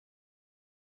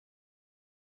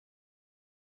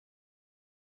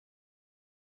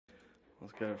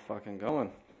Let's get it fucking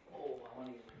going.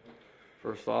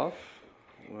 First off,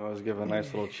 we always give a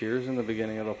nice little cheers in the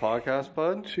beginning of the podcast,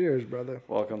 bud. Cheers, brother.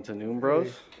 Welcome to Noon Bros.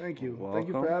 Hey, thank you. Welcome. Thank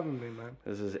you for having me, man.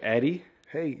 This is Eddie.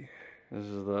 Hey. This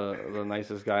is the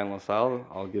nicest guy in LaSalle.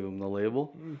 I'll give him the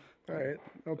label. All right,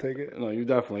 I'll take it. No, you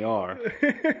definitely are.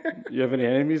 You have any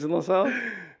enemies in LaSalle?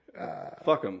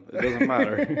 Fuck them. It doesn't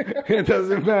matter. It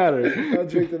doesn't matter. I'll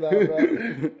drink to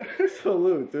that, bro.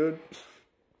 Salute, dude.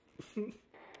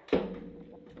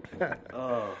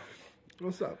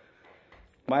 What's up?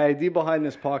 My idea behind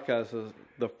this podcast is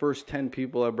the first 10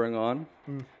 people I bring on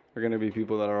are going to be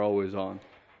people that are always on.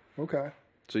 Okay.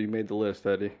 So you made the list,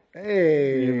 Eddie.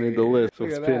 Hey. You made the list. So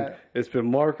it's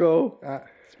been Marco.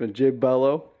 It's been Jay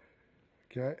Bello.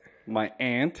 Okay. My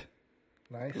aunt.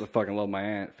 Nice. I fucking love my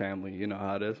aunt family. You know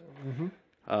how it is.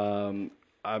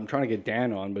 I'm trying to get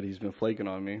Dan on, but he's been flaking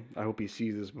on me. I hope he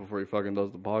sees this before he fucking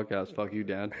does the podcast. Fuck you,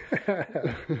 Dan.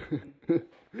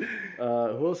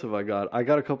 Who else have I got? I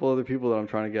got a couple other people that I'm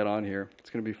trying to get on here. It's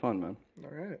gonna be fun, man.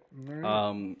 All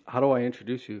right. How do I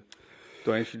introduce you?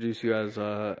 Do I introduce you as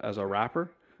a rapper?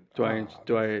 Do I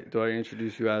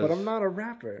introduce you as? But I'm not a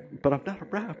rapper. But I'm not a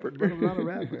rapper. But I'm not a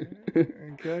rapper.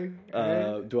 Okay.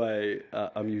 Do I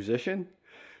a musician?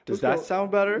 Does that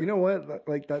sound better? You know what?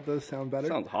 Like that does sound better.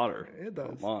 Sounds hotter. It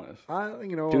does. I'm honest.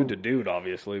 Dude to dude,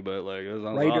 obviously, but like it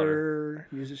sounds writer, hotter.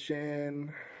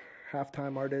 Musician,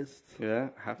 halftime artist. Yeah,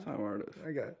 halftime artist.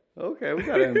 I got it. Okay, we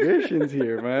got ambitions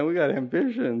here, man. We got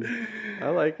ambitions. I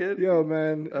like it. Yo,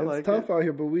 man, it's tough out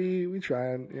here, but we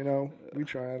trying. We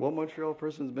trying. What Montreal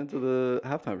person's been to the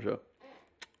halftime show?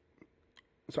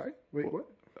 Sorry, wait, what?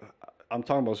 I'm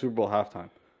talking about Super Bowl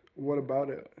halftime. What about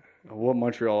it? What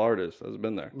Montreal artist has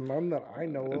been there? None that I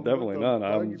know of. Definitely none.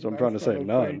 I'm trying to say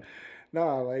none.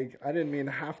 Nah, like, I didn't mean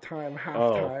halftime.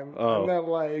 Oh. I meant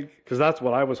like... Because that's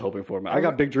what I was hoping for, man. I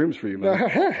got big dreams for you, man.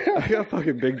 I got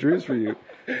fucking big dreams for you.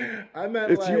 I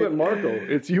meant It's you and Marco.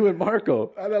 It's you and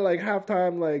Marco. I meant like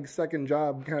halftime, like second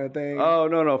job kind of thing. Oh,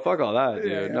 no. Fuck all that,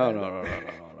 dude. Yeah.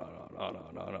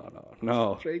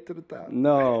 No. Straight to the top.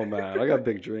 No, man. I got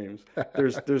big dreams.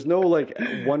 There's no, like,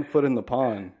 1 foot in the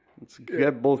pond. Let's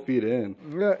get both feet in.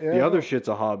 Yeah. The other shit's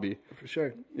a hobby. For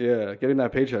sure. Yeah, getting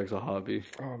that paycheck's a hobby.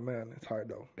 Oh, man, it's hard,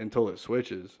 though. Until it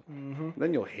switches.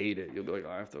 Then you'll hate it. You'll be like,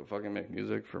 I have to fucking make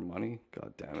music for money?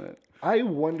 God damn it. I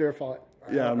wonder if I'll...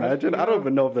 Yeah, imagine. I don't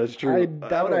even know if that's true. I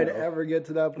doubt I'd ever get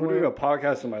to that point. We're doing a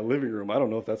podcast in my living room. I don't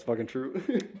know if that's fucking true.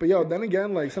 But, yo, then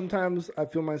again, like, sometimes I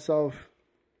feel myself,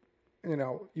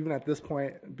 even at this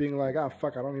point, being like,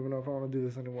 fuck, I don't even know if I want to do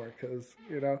this anymore. Because,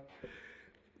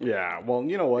 Yeah, well,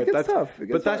 you know what? That's tough.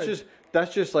 But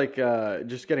that's just like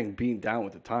just getting beaten down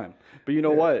with the time. But you know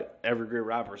what? Every great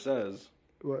rapper says,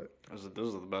 what? This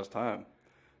is the best time.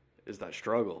 Is that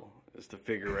struggle? Is to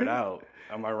figure it out.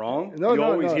 Am I wrong? No, you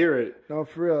always hear it. No,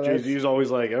 for real. Jay-Z's always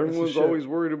like, everyone's always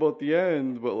worried about the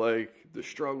end, but like the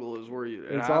struggle is where it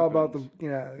It's happens. all about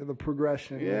the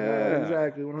progression. Yeah,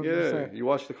 exactly. 100%. Yeah. You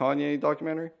watched the Kanye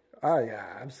documentary? Oh yeah,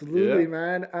 absolutely,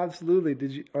 man. Absolutely.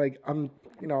 Did you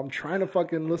I'm trying to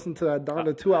fucking listen to that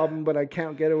Donda 2 album, but I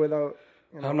can't get it without.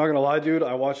 I'm not gonna lie, dude.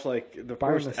 I watched like the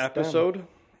first episode,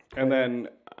 and then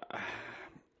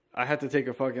I had to take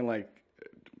a fucking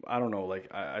I don't know,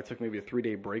 I took maybe a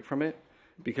 3-day break from it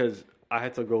because I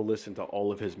had to go listen to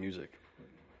all of his music.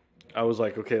 I was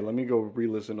like, okay, let me go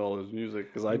re-listen to all his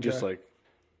music because I just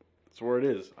that's where it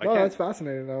is. That's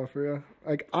fascinating though, for real.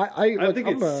 Like I think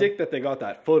it's sick that they got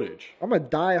that footage. I'm a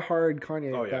die-hard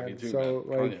Kanye fan. Me too, so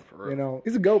man. Kanye, for real.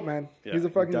 He's a goat, man. Yeah, he's a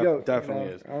fucking goat.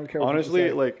 Definitely is. I don't care.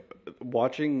 Honestly,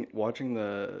 watching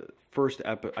the first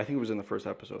episode, I think it was in the first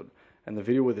episode, and the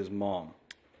video with his mom.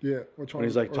 Yeah, which one? When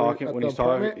he's talking, at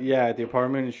the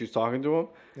apartment, and she's talking to him,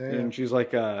 and she's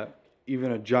like,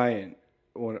 even a giant.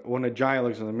 When a giant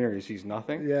looks in the mirror, he sees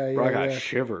nothing. Bro, I got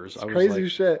shivers. It's crazy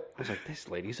shit. I was like, this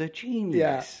lady's a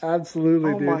genius. Yeah,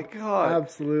 absolutely. Oh my god,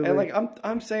 absolutely. And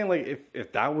I'm saying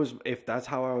if that's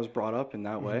how I was brought up in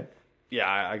that way,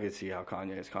 yeah, I could see how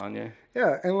Kanye is Kanye.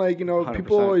 Yeah, and 100%.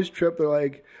 People always trip. They're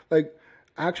like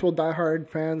actual diehard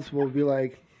fans will be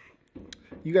like,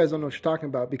 you guys don't know what you're talking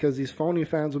about, because these phony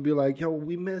fans will be like, yo,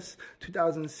 we miss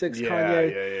 2006 Kanye.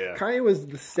 Yeah. Kanye was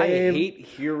the same. I hate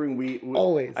hearing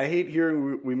always. I hate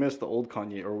hearing we miss the old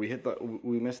Kanye, or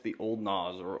we miss the old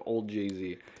Nas or old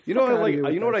Jay-Z. You know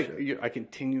what I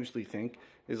continuously think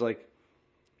is like,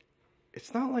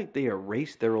 it's not like they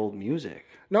erased their old music.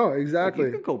 No, exactly.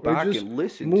 You could go back and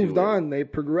listen to it. Moved on. They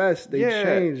progressed. They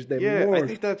changed. They morphed.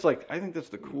 I think that's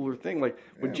the cooler thing. Like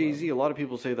with Jay-Z, a lot of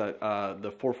people say that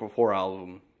the 444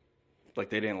 album, like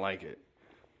they didn't like it.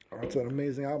 Oh, it's an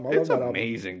amazing album. I love that album. It's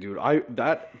amazing, dude.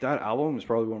 That album is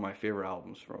probably one of my favorite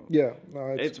albums from. Yeah,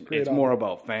 no, it's more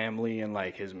about family and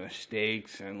like his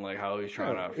mistakes and like how he's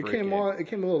trying to. It came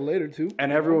a little later too.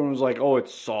 And everyone was like, "Oh,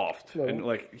 it's soft," and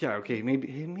like, yeah, okay, maybe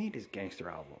he made his gangster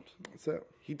albums. That's it.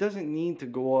 He doesn't need to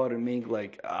go out and make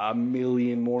like a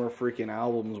million more freaking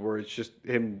albums where it's just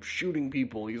him shooting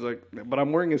people. He's like, but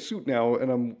I'm wearing a suit now and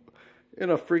I'm in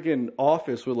a freaking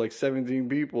office with like 17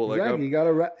 people. Exactly. Like, you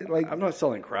gotta I'm not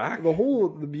selling crack.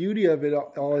 The beauty of it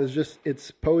all is just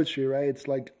it's poetry, right? It's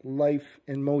like life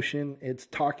in motion. It's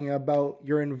talking about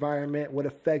your environment, what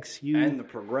affects you, and the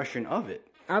progression of it.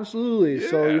 Absolutely. Yeah.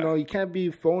 So you can't be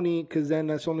phony because then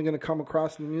that's only going to come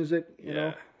across in the music. You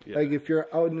know. Yeah. Like if you're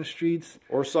out in the streets,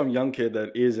 or some young kid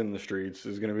that is in the streets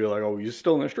is going to be like, "Oh, he's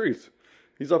still in the streets.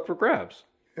 He's up for grabs."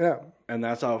 Yeah. And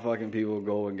that's how fucking people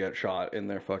go and get shot in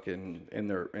their fucking in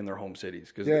their home cities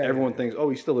because everyone thinks,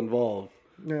 "Oh, he's still involved."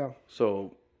 Yeah.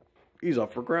 So he's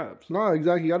up for grabs. No,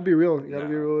 exactly. You got to be real. You got to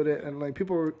be real with it. And like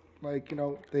people, like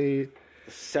the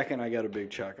second I get a big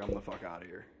check, I'm the fuck out of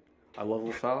here. I love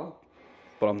LaSalle,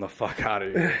 but I'm the fuck out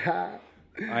of here.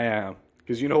 I am,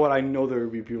 because you know what? I know there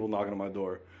would be people knocking on my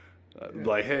door.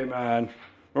 Like, hey man,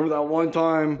 remember that one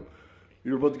time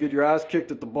you were about to get your ass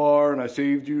kicked at the bar and I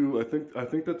saved you? I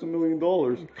think that's $1 million.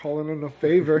 Calling in a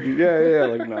favor. Yeah.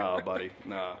 Like, nah, buddy,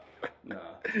 nah.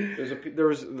 There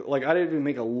was like I didn't even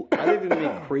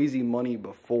make crazy money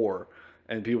before,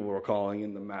 and people were calling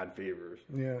in the mad favors.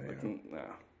 Yeah.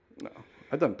 No.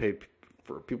 I done paid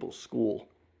for people's school.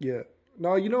 Yeah.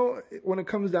 No, when it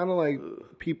comes down to like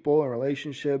people and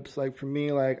relationships, like for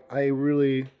me, like I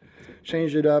really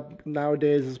changed it up.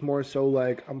 Nowadays it's more so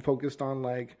like I'm focused on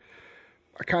like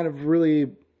I kind of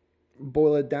really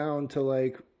boil it down to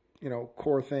like,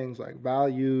 core things like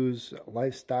values,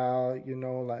 lifestyle,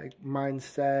 like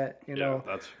mindset,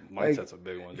 that's mindset's like, a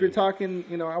big one. If you're talking,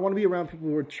 I want to be around people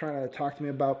who are trying to talk to me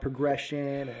about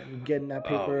progression and getting that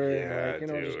paper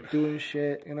and like, just doing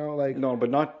shit, like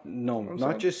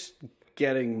not just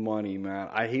getting money, man.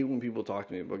 I hate when people talk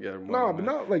to me about getting money. No, but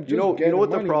not like just you know what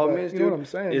money, the problem is, dude? You know what I'm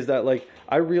saying? Is that like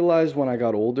I realized when I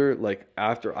got older, like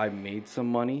after I made some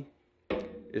money,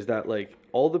 is that like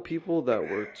all the people that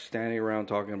were standing around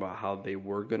talking about how they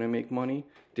were gonna make money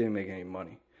didn't make any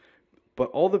money.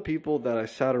 But all the people that I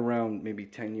sat around maybe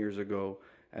 10 years ago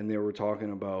and they were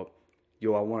talking about,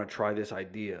 yo, I want to try this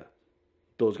idea,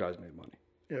 those guys made money.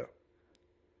 Yeah.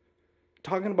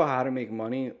 Talking about how to make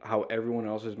money, how everyone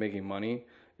else is making money,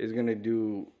 is gonna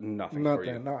do nothing for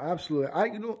you. No, absolutely.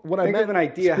 What I meant have an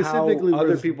idea how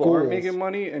other people goals. aren't making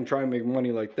money and try and make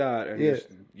money like that, and just,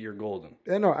 you're golden.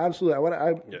 Yeah, no, absolutely.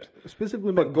 I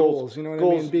specifically meant goals. You know what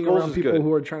I mean? Being around people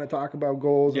who are trying to talk about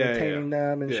goals and attaining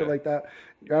them and shit like that.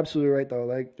 You're absolutely right, though.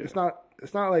 Like it's not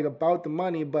like about the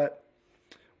money, but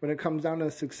when it comes down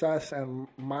to success and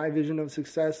my vision of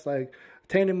success, like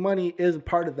attaining money is a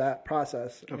part of that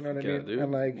process. You know what I mean? Dude.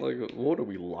 And like what are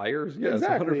we, liars? Yeah,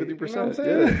 exactly. It's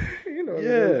 150%. You know what I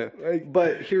mean? Like,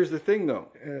 but here's the thing, though,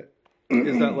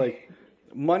 is that like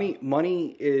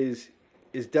money is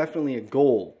definitely a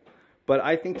goal. But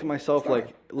I think to myself,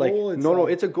 it's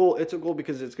a goal. It's a goal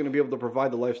because it's going to be able to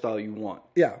provide the lifestyle you want.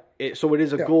 Yeah. So it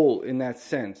is a goal in that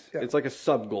sense. Yeah. It's like a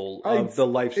sub goal of the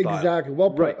lifestyle. Exactly.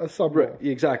 Well put. A sub goal. Right.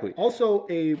 Exactly. Also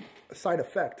a side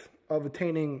effect of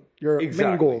attaining your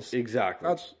main goals. Exactly.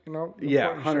 That's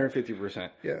 150%.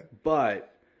 Yeah.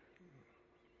 But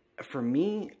for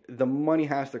me, the money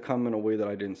has to come in a way that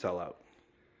I didn't sell out.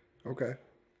 Okay.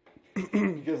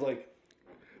 Because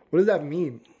what does that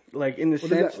mean? Like in the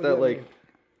sense that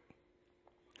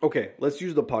okay, let's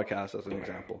use the podcast as an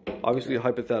example. Obviously,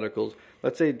 hypotheticals.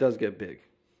 Let's say it does get big,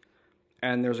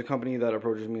 and there's a company that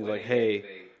approaches me and is like, "Hey,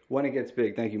 when it gets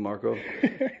big, thank you, Marco.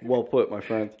 Well put, my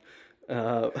friend."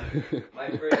 My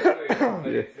first word, but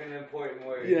it's an important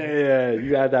word. Yeah,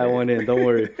 you add that one in. Don't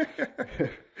worry.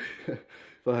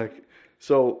 Fuck.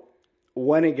 So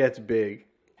when it gets big,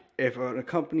 if a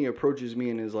company approaches me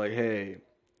and is like, "Hey,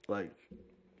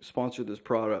 sponsor this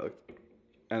product,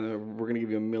 and we're gonna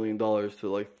give you $1 million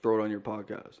to throw it on your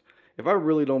podcast." If I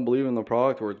really don't believe in the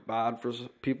product, or it's bad for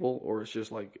people, or it's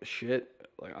just shit,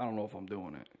 I don't know if I'm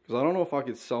doing it, because I don't know if I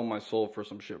could sell my soul for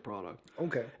some shit product.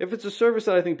 Okay. If it's a service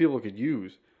that I think people could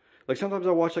use, sometimes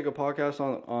I watch a podcast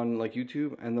on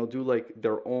YouTube, and they'll do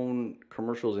their own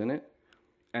commercials in it,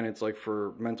 and it's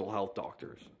for mental health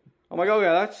doctors. I'm like, okay,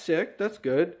 that's sick, that's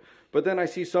good, but then I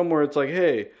see somewhere it's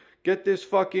hey, get this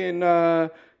fucking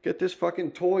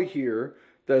toy here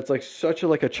that's such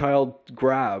a child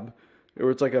grab Or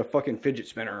it's like a fucking fidget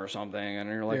spinner or something, and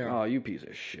you're like, oh, you piece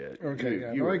of shit. Okay,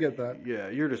 I get that. Yeah,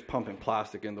 you're just pumping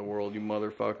plastic in the world, you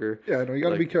motherfucker. Yeah, no, you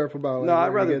gotta be careful about. No, I'd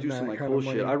rather do some like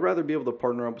bullshit. I'd rather be able to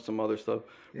partner up with some other stuff.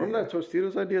 Remember that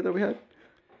Tostitos idea that we had?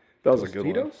 That was a good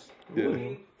one.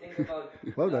 Yeah.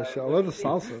 Love that shit. I love the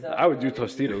salsa. I would do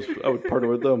Tostitos. I would partner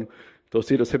with them.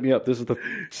 Tostitos, hit me up. This is the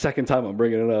second time I'm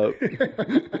bringing it up.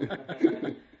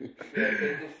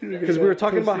 Because we were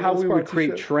talking about how we would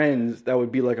create trends that would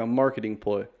be like a marketing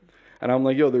ploy. And I'm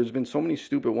like, yo, there's been so many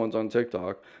stupid ones on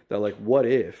TikTok that like, what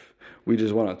if we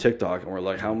just went on TikTok and we're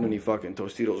like, how many fucking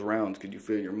Tostitos rounds could you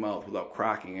fit in your mouth without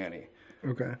cracking any?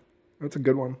 Okay. That's a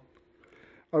good one.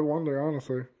 I wonder,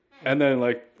 honestly. And then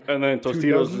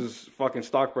Tostitos' fucking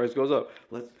stock price goes up.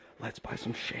 Let's buy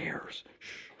some shares.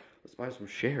 Let's buy some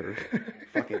shares.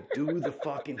 Fucking do the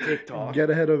fucking TikTok.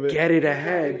 Get ahead of it. Get it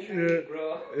ahead.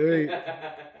 Hey.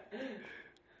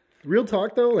 Real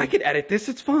talk though, like, I could edit this.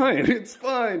 It's fine. It's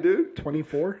fine, dude.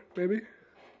 24, maybe.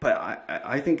 But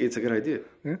I think it's a good idea.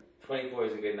 Yeah. 24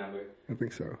 is a good number. I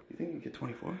think so. You think you can get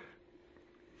 24?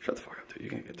 Shut the fuck up, dude.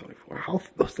 You can't get 24. How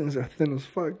those things are thin as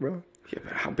fuck, bro. Yeah,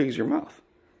 but how big is your mouth?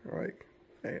 Like,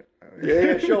 hey,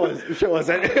 yeah. Show us. Yeah,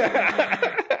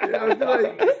 I feel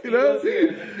like, you know, I feel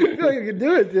like you can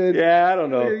do it, dude. Yeah, I don't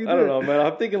know, man.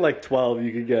 I'm thinking like 12.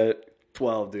 You could get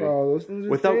 12, dude. Oh, those things are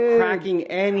without thin. cracking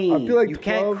any. I feel like you 12...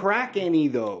 can't crack any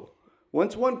though.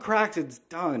 Once one cracks, it's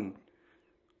done.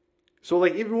 So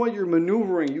like even when you're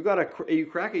maneuvering, you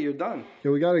crack it, you're done. Yeah,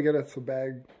 we gotta get us a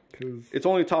bag because it's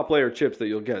only top layer chips that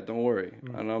you'll get. Don't worry,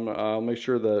 and I'll make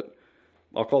sure that.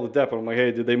 I'll call the depot. I'm like,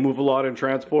 hey, did they move a lot in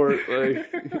transport? Like,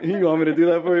 you want me to do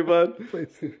that for you, bud?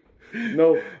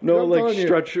 No, like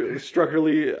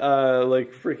structurally,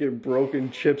 like freaking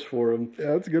broken chips for them.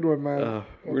 Yeah, that's a good one, man.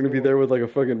 We're gonna be there with like a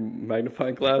fucking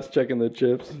magnifying glass, checking the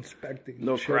chips. Inspecting.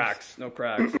 No cracks. I'm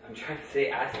trying to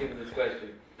ask him this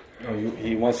question. Oh,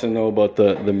 he wants to know about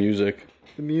the music.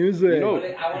 The music. I want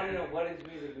to know, what does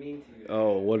music mean to you?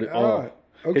 Oh,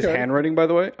 okay. His handwriting, by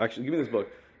the way. Actually, give me this book.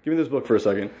 Give me this book for a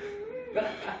second.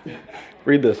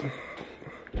 Read this.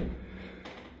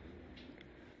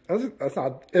 That's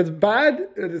not. It's bad.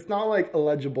 It's not like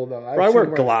illegible though. I wear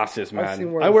glasses,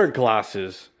 man. I wear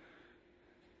glasses.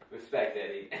 Respect,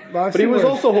 Eddie. But he was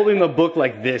also holding the book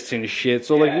like this and shit.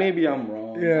 So like maybe I'm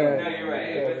wrong. Yeah. No, you're right.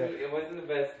 It wasn't the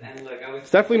best. And look,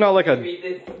 it's definitely not like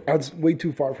a. That's way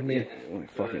too far for me.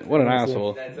 Fucking what an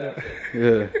asshole. That's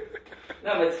yeah.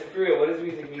 No, but for real, what does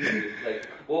music mean to you? Like,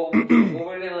 what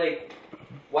were they like?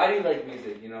 Why do you like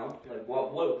music? You know, like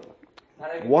what?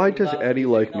 Why does Eddie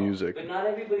like music? But not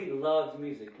everybody loves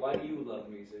music. Why do you love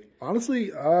music?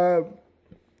 Honestly,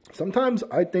 sometimes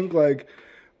I think like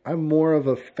I'm more of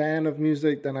a fan of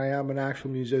music than I am an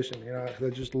actual musician. You know, I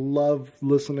just love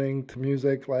listening to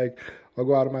music. Like I'll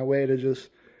go out of my way to just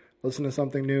listen to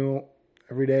something new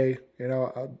every day. You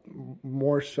know,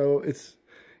 more so it's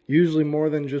usually more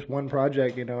than just one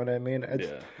project. You know what I mean?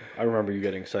 Yeah, I remember you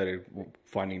getting excited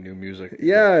finding new music.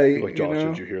 Yeah, like Josh,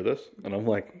 did you hear this? And I'm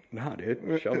like, nah,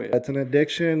 dude, show me. It's an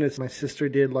addiction. It's my sister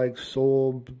did like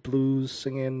soul, blues,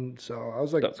 singing. So I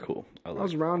was like, that's cool. I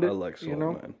was around it. I like soul, you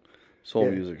know? man.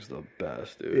 Soul music's the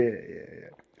best, dude. Yeah.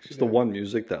 It's the one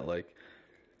music that like,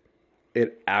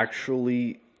 it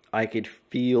actually, I could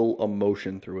feel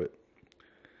emotion through it.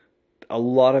 A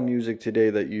lot of music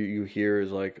today that you hear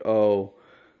is like, oh,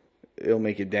 it'll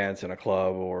make you dance in a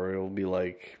club, or it'll be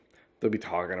like they'll be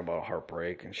talking about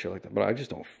heartbreak and shit like that. But I just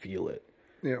don't feel it.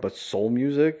 Yeah. But soul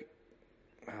music,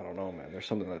 I don't know, man. There's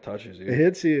something that touches you. It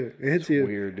hits you. It hits you.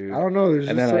 Weird, dude. I don't know. There's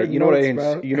and then you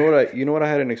know what I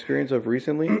had an experience of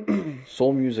recently?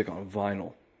 Soul music on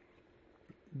vinyl.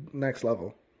 Next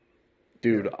level.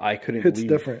 Dude, yeah. I couldn't leave. It's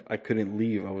different. I couldn't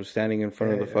leave. I was standing in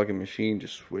front of the fucking machine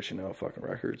just switching out fucking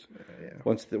records. Yeah.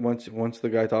 Once the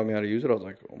guy taught me how to use it, I was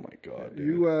like, oh my god,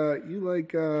 dude. You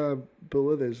like Bill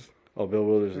Withers. Oh, Bill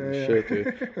Withers and shit,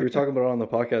 dude. We were talking about it on the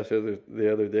podcast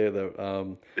the other day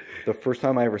that the first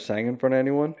time I ever sang in front of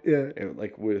anyone,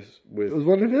 it was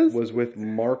one of his? Was with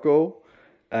Marco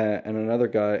and another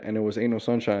guy, and it was Ain't No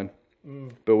Sunshine,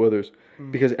 Bill Withers,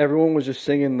 because everyone was just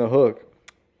singing the hook.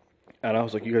 And I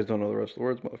was like, you guys don't know the rest of the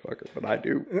words, motherfucker, but I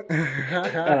do.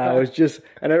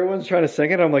 And everyone's trying to sing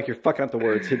it. I'm like, you're fucking up the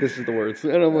words. This is the words.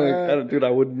 And I'm like, dude,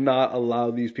 I would not allow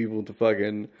these people to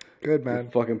fucking... Good, man.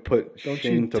 Fucking put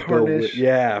shame to Bill Withers.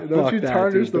 Yeah, don't you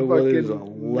tarnish the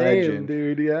fucking name,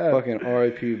 dude. Yeah. Fucking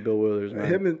R.I.P. Bill Withers,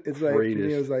 man. It's like, greatest. To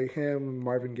me, it was like him,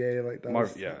 Marvin Gaye, like that.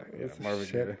 Marvin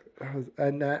Gaye.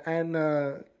 And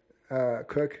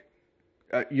Cook.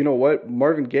 You know what?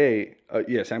 Marvin Gaye,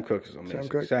 Sam Cooke is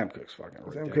amazing. Sam Cooke's fucking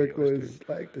ridiculous. Sam Cooke was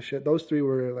like the shit. Those three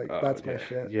were like, that's my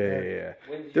shit. Yeah.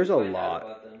 There's a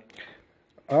lot.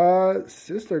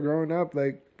 Sister growing up,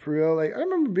 like for real, like I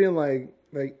remember being like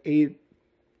 8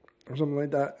 or something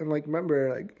like that, and like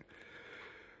remember like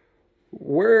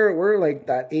we're like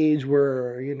that age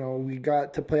where we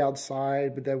got to play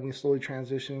outside, but then we slowly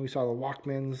transitioned. We saw the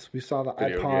Walkmans, we saw the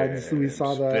iPods, we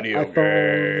saw the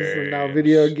iPhones, and now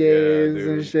video games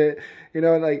and shit.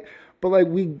 But like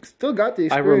we still got the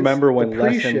experience. I remember when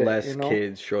less and less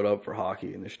kids showed up for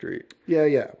hockey in the street.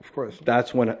 Yeah, of course.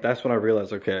 That's when I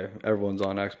realized, okay, everyone's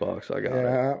on Xbox. I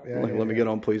got it. Let me get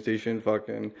on PlayStation,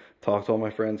 fucking talk to all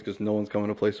my friends because no one's coming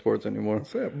to play sports anymore.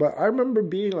 That's it. But I remember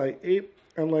being like 8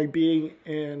 and like being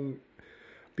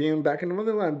back in the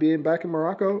motherland, being back in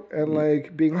Morocco, and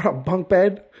like being on a bunk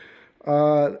bed.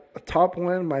 A top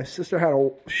one, my sister had a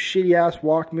shitty ass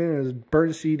Walkman. It was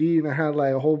burnt CD, and I had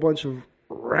like a whole bunch of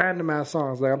random ass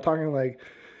songs. Like I'm talking like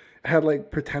I had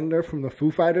like Pretender from the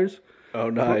Foo Fighters. Oh,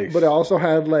 nice. But it also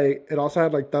had like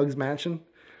Thug's Mansion.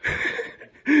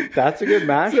 That's a good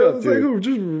mashup, so it's dude. like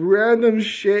just random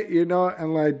shit,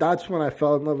 and like that's when I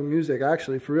fell in love with music.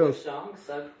 Actually, for real. What song?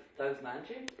 Thug's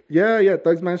Mansion? Yeah,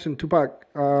 Thug's Mansion, Tupac,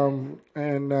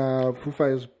 and Foo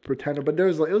Fighters Pretender. But it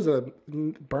was a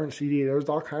burnt CD. There was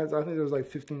all kinds. I think there was like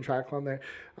 15 tracks on there.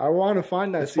 I want to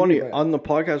find that. It's funny, on the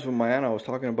podcast with Mayana, I was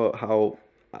talking about how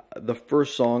the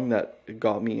first song that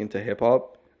got me into hip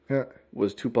hop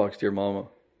was Tupac's "Dear Mama."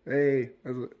 Hey,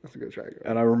 that's a good track.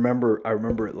 And I remember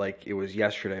it like it was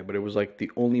yesterday, but it was like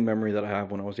the only memory that I have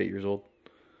when I was 8 years old.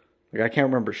 Like I can't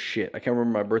remember shit. I can't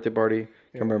remember my birthday party.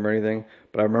 I can't remember anything.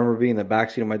 But I remember being in the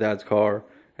backseat of my dad's car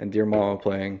and Dear Mama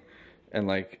playing, and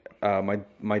like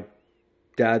my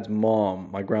dad's mom,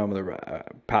 my grandmother,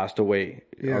 passed away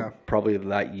probably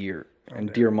that year,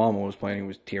 and Dear Mama was playing. He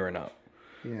was tearing up.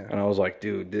 Yeah. And I was like,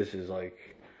 dude, this is like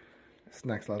it's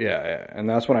next level. Yeah. And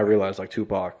that's when I realized like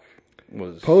Tupac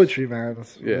was poetry, man. Up.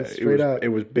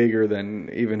 It was bigger than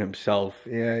even himself.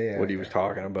 Yeah. What he was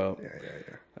talking about. Yeah.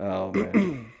 Oh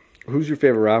man. Who's your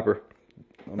favorite rapper?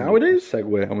 Nowadays? I'm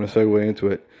going to segue into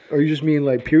it. Or you just mean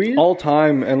like period? All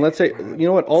time, and let's say, you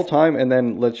know what, all time, and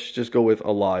then let's just go with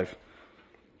alive.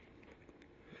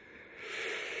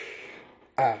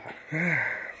 I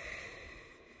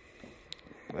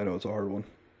know it's a hard one.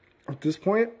 At this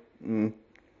point? Man.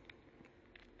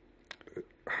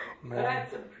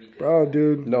 Bro,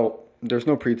 dude. No, there's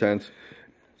no pretense.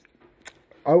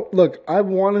 I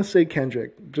want to say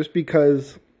Kendrick, just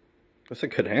because... That's a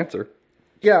good answer.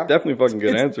 Yeah, definitely fucking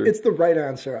good answer. It's the right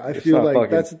answer. I feel like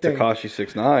that's the thing. Tekashi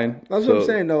 6ix9ine. That's what I'm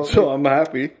saying, though. So I'm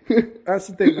happy. That's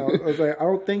the thing, though. I was like, I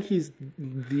don't think he's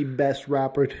the best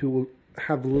rapper to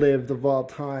have lived of all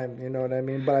time. You know what I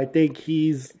mean? But I think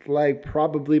he's like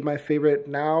probably my favorite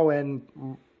now and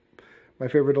my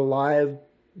favorite alive,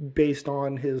 based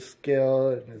on his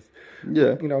skill and his.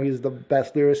 Yeah. He's the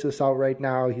best lyricist out right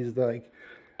now. He's like.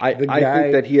 I think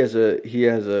that he has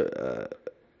a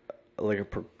like a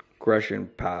progression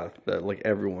path that like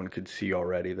everyone could see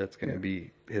already. That's going to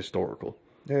be historical.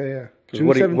 Yeah.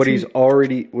 What he's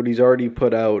already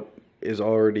put out is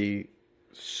already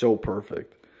so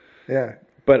perfect. Yeah.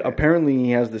 But apparently he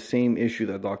has the same issue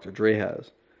that Dr. Dre has.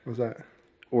 What's that?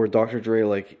 Or Dr. Dre,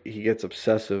 like he gets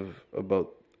obsessive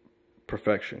about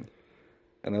perfection.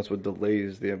 And that's what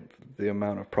delays the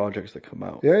amount of projects that come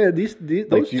out. Yeah, those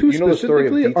two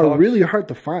specifically are really hard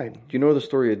to find. Do you know the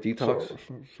story of Detox?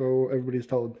 So everybody's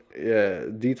told. Yeah,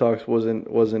 Detox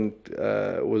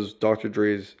was Dr.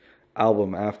 Dre's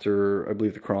album after I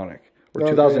believe The Chronic or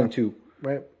 2002.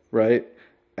 Yeah. Right,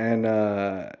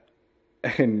 and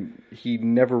he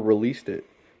never released it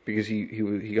because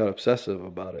he got obsessive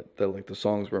about it, that like the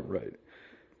songs weren't right.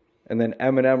 And then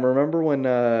Eminem, remember when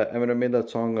Eminem made that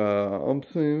song, what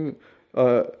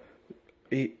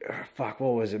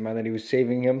was it, man, that he was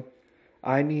saving him?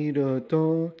 I need a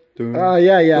doctor. Oh,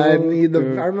 yeah. I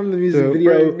remember the music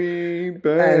video.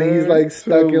 And he's like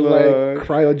stuck in like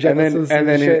cryogenesis. And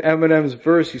then in Eminem's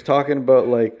verse, he's talking about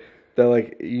like, that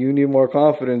like, you need more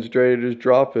confidence, Dre, just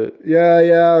drop it.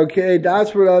 Yeah, okay.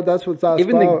 That's what that's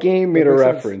Even the Game made a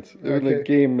reference. Even the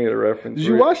Game made a reference. Did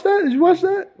you watch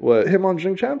that? What? Him on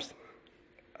Drink Champs?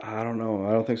 I don't know.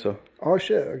 I don't think so. Oh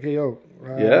shit. Okay, yo.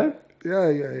 Yeah? Yeah.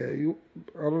 I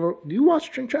don't know. Do you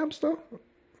watch Drink Champs though?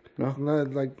 No.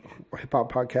 Not like hip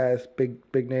hop podcast,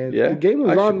 big name. Yeah. The Game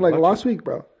was on like last week,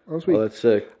 bro. Last week. Oh, that's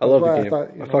sick. I love the Game.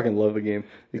 I fucking love the Game.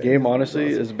 The Game,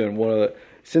 honestly, has been one of the,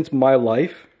 since my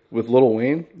life with Lil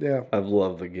Wayne. Yeah. I've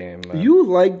loved the Game, man. You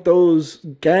like those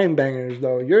gangbangers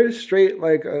though. You're straight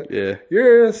like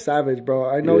you're a savage, bro.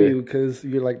 I know you because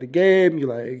you like the Game. You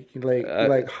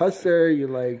like Hustler. You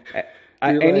like.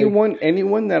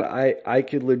 Anyone that I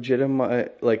could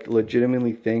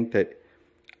legitimately think that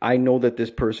I know that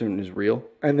this person is real.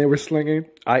 And they were slinging?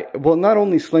 Well, not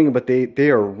only slinging, but they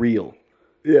are real.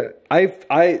 Yeah.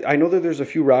 I know that there's a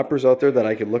few rappers out there that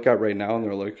I could look at right now and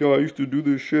they're like, yo, I used to do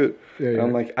this shit. Yeah, and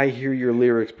I'm like, I hear your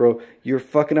lyrics, bro. You're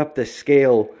fucking up the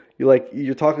scale.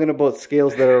 You're talking about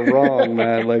scales that are wrong,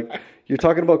 man. Like, you're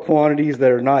talking about quantities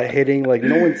that are not hitting. Like,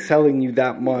 no one's selling you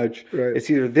that much. Right. It's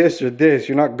either this or this.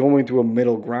 You're not going to a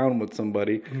middle ground with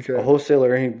somebody. Okay. A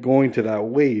wholesaler ain't going to that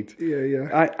weight.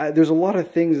 Yeah. There's a lot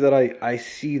of things that I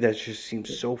see that just seem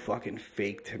so fucking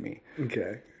fake to me.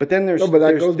 Okay. But then there's goes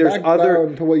back other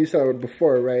down to what you said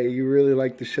before, right? You really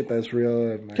like the shit that's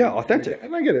real. And, authentic.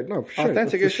 And I get it. No, for sure.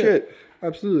 Authentic as shit.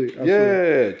 Absolutely.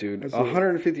 Yeah, dude.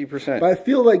 150%. But I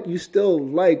feel like you still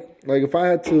like if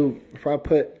I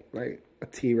put like a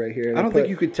T right here. I don't think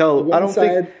you could tell. I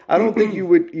don't think you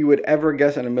would ever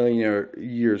guess in a million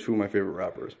years who my favorite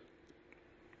rapper is.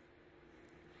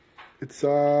 It's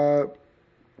I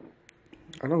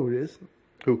know who it is.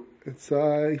 Who? It's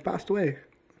he passed away.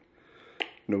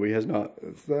 No, he has not.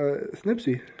 It's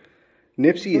Nipsey.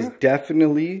 Nipsey is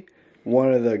definitely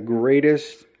one of the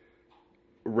greatest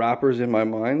rappers in my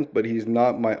mind, but he's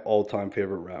not my all-time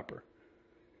favorite rapper.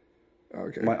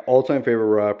 Okay. My all-time favorite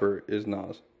rapper is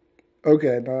Nas.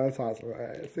 Okay, no, that's awesome.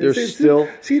 Right. There's still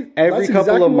every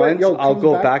couple of months I'll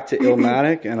go back to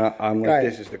Illmatic and I'm like,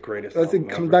 this is the greatest. It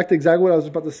comes back to exactly what I was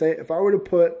about to say. If I were to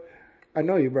put, I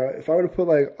know you, bro. If I were to put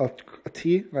like a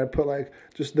T, and I'd put like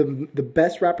just the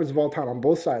best rappers of all time on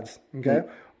both sides. Okay,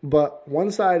 but one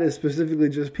side is specifically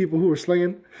just people who were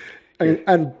slinging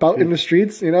and bout in the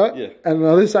streets, you know? Yeah. And the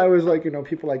other side was like,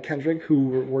 people like Kendrick who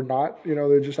were not,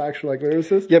 they're just actual like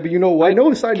lyricists. Yeah, but you know what? I know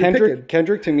the side you're picking.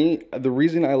 Kendrick, to me, the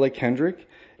reason I like Kendrick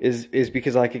is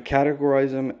because I could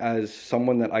categorize him as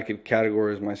someone that I could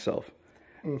categorize myself.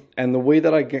 And the way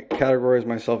that I categorize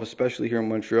myself, especially here in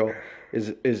Montreal,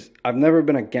 is I've never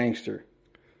been a gangster,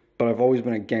 but I've always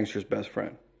been a gangster's best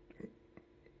friend.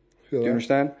 Do you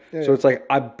understand? Yeah, so it's like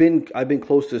I've been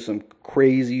close to some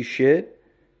crazy shit,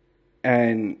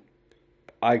 and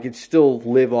I could still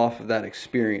live off of that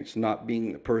experience, not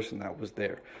being the person that was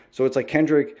there. So it's like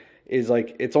Kendrick is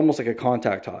like, it's almost like a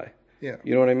contact high. Yeah.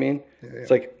 You know what I mean? Yeah.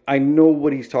 It's like, I know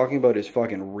what he's talking about is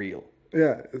fucking real.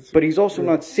 Yeah. But he's also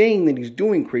not saying that he's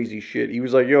doing crazy shit. He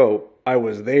was like, yo, I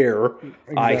was there.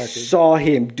 Exactly. I saw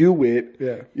him do it.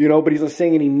 Yeah. But he's not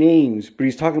saying any names. But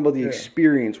he's talking about the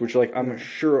experience, which like I'm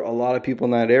sure a lot of people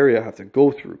in that area have to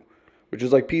go through. Which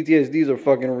is like PTSD is a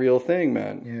fucking real thing,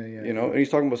 man. Yeah. And he's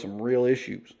talking about some real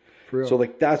issues. For real. So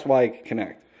like that's why I can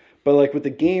connect. But like with the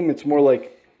game, it's more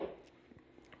like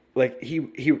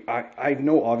I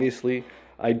know obviously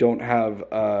I don't have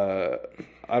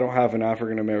an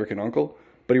African American uncle,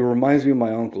 but he reminds me of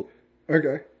my uncle.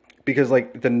 Okay. Because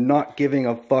like the not giving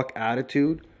a fuck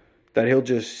attitude, that he'll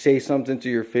just say something to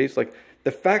your face, like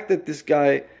the fact that this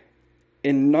guy,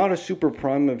 in not a super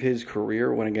prime of his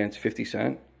career, went against 50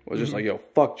 Cent. Was just like, yo,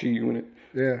 fuck G Unit.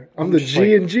 Yeah, I'm the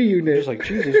G and G Unit. Just like,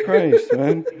 Jesus Christ,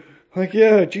 man. Like,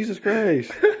 yeah, Jesus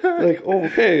Christ. Like, oh,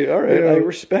 okay, all right, I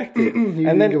respect it.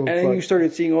 and then you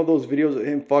started seeing all those videos of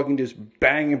him fucking just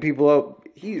banging people up.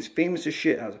 He is famous as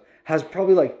shit. Has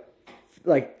probably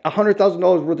like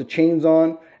 $100,000 worth of chains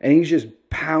on, and he's just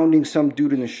pounding some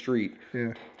dude in the street.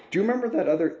 Yeah. Do you remember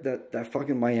that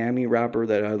fucking Miami rapper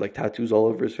that had like tattoos all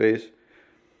over his face?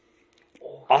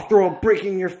 I'll throw a brick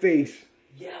in your face.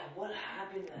 Yeah, what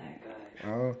happened to that guy?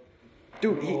 Oh.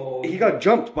 Dude, he got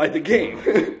jumped by the game.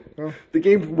 The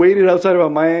game waited outside of a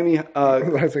Miami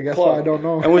That's, I guess, club, why I don't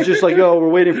know. and was just like, yo, we're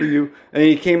waiting for you. And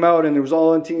he came out, and it was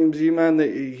all on TMZ, man.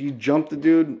 He jumped the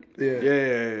dude. Yeah.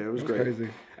 It was great. Crazy.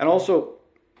 And also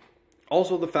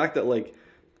the fact that, like,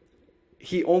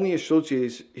 he only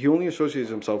associates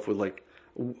himself with, like,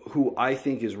 who I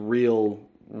think is real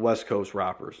West Coast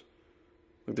rappers.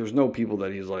 Like, there's no people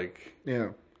that he's like... Yeah.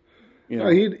 No,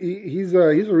 he's a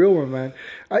real one, man.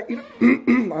 I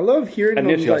love hearing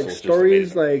those like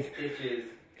stories, like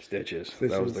Stitches.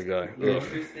 That was the guy.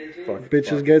 Fuck.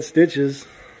 Bitches get stitches.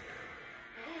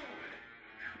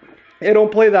 Hey,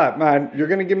 don't play that, man. You're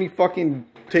gonna get me fucking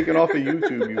taken off of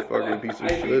YouTube, you fucking piece of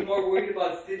shit. I'd be more worried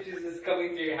about Stitches just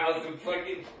coming to your house and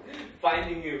fucking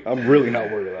finding you. I'm really not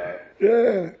worried about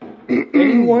that. Yeah.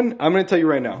 Anyone, I'm gonna tell you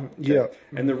right now. Okay? Yeah.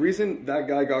 And the reason that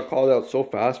guy got called out so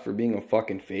fast for being a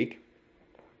fucking fake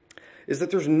is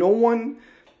that there's no one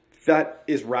that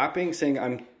is rapping saying,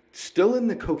 I'm still in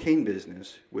the cocaine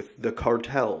business with the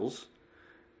cartels.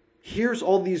 Here's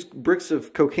all these bricks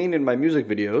of cocaine in my music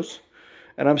videos,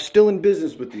 and I'm still in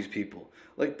business with these people.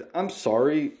 Like, I'm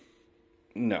sorry.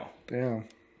 No. Damn.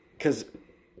 Because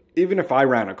even if I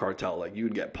ran a cartel, like, you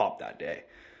would get popped that day.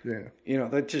 Yeah.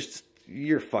 That just,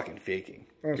 you're fucking faking.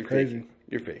 That's you're crazy. Faking.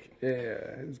 You're faking.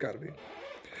 Yeah, it's got to be.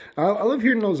 I love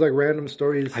hearing those like random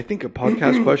stories. I think a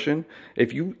podcast question,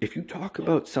 if you talk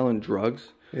about selling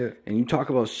drugs, and you talk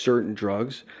about certain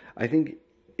drugs, I think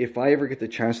if I ever get the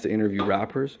chance to interview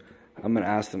rappers, I'm gonna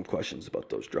ask them questions about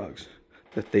those drugs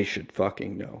that they should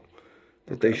fucking know.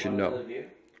 That they should know.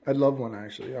 I'd love one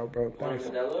actually. Yo, bro, thanks.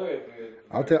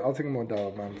 I'll take a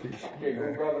Modelo, man, please. Okay,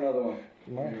 go grab another one.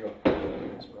 There you go.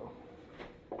 Thanks, bro.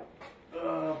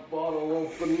 Bottle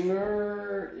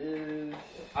opener is.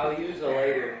 I'll use a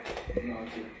lighter. No,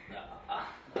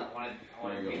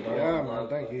 yeah, man,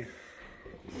 thank you.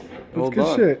 It's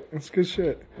good shit. It's good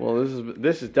shit. Well,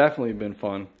 this has definitely been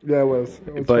fun. Yeah, it was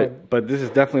fun. But this is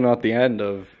definitely not the end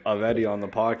of Eddie on the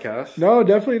podcast. No,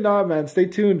 definitely not, man. Stay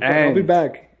tuned. I'll be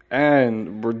back.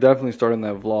 And we're definitely starting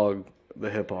that vlog, the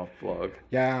hip hop vlog.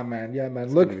 Yeah, man.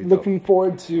 Looking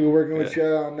forward to working with you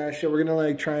on that shit. We're gonna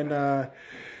like try and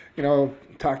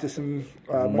talk to some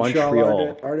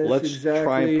Montreal artists. Let's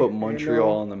try and put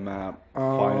Montreal on the map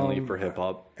finally for hip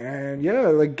hop. And yeah,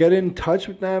 like get in touch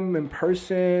with them in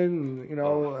person.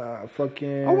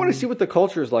 Fucking. I want to see what the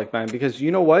culture is like, man. Because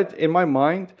you know what? In my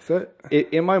mind,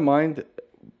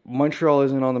 Montreal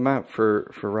isn't on the map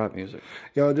for rap music.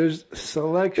 Yo, there's a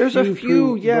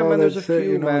few, man. There's a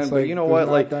few, man. But you know what?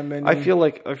 Like, I feel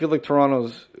like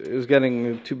Toronto's is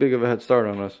getting too big of a head start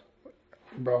on us.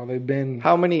 Bro, they've been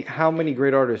how many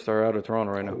great artists are out of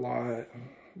Toronto right now?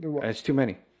 A lot. It's too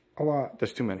many. A lot.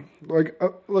 There's too many. Like,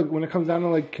 look, when it comes down to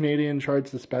like Canadian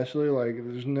charts, especially, like,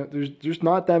 there's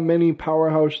not that many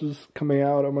powerhouses coming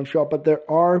out of Montreal, but there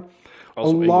are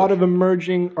also a lot of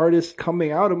emerging artists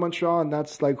coming out of Montreal, and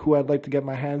that's like who I'd like to get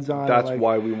my hands on. That's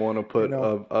why we want to put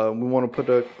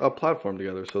a platform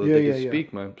together so that they can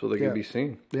speak, man, so they can be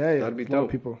seen. Yeah, that'd be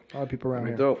dope. A lot of people around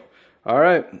here. Dope. All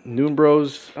right, Noon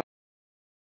Bros.